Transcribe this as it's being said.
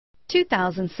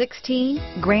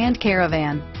2016 Grand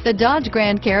Caravan. The Dodge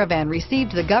Grand Caravan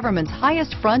received the government's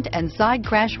highest front and side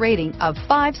crash rating of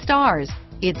 5 stars.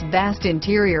 Its vast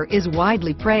interior is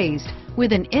widely praised,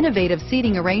 with an innovative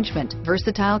seating arrangement,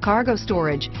 versatile cargo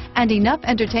storage, and enough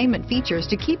entertainment features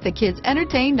to keep the kids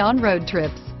entertained on road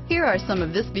trips. Here are some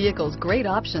of this vehicle's great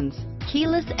options: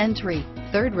 keyless entry,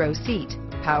 third row seat,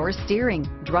 power steering,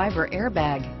 driver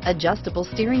airbag, adjustable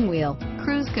steering wheel,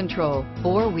 cruise control,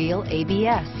 4-wheel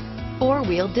ABS,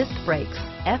 4-wheel disc brakes,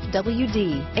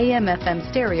 FWD, AM/FM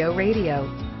stereo radio,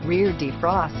 rear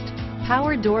defrost,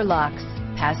 power door locks,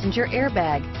 passenger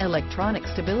airbag, electronic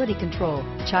stability control,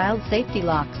 child safety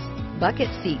locks, bucket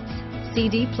seats,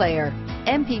 CD player,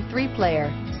 MP3 player,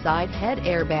 side head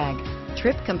airbag,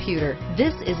 trip computer.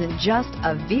 This isn't just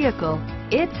a vehicle,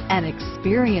 it's an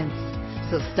experience.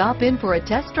 So stop in for a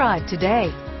test drive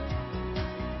today.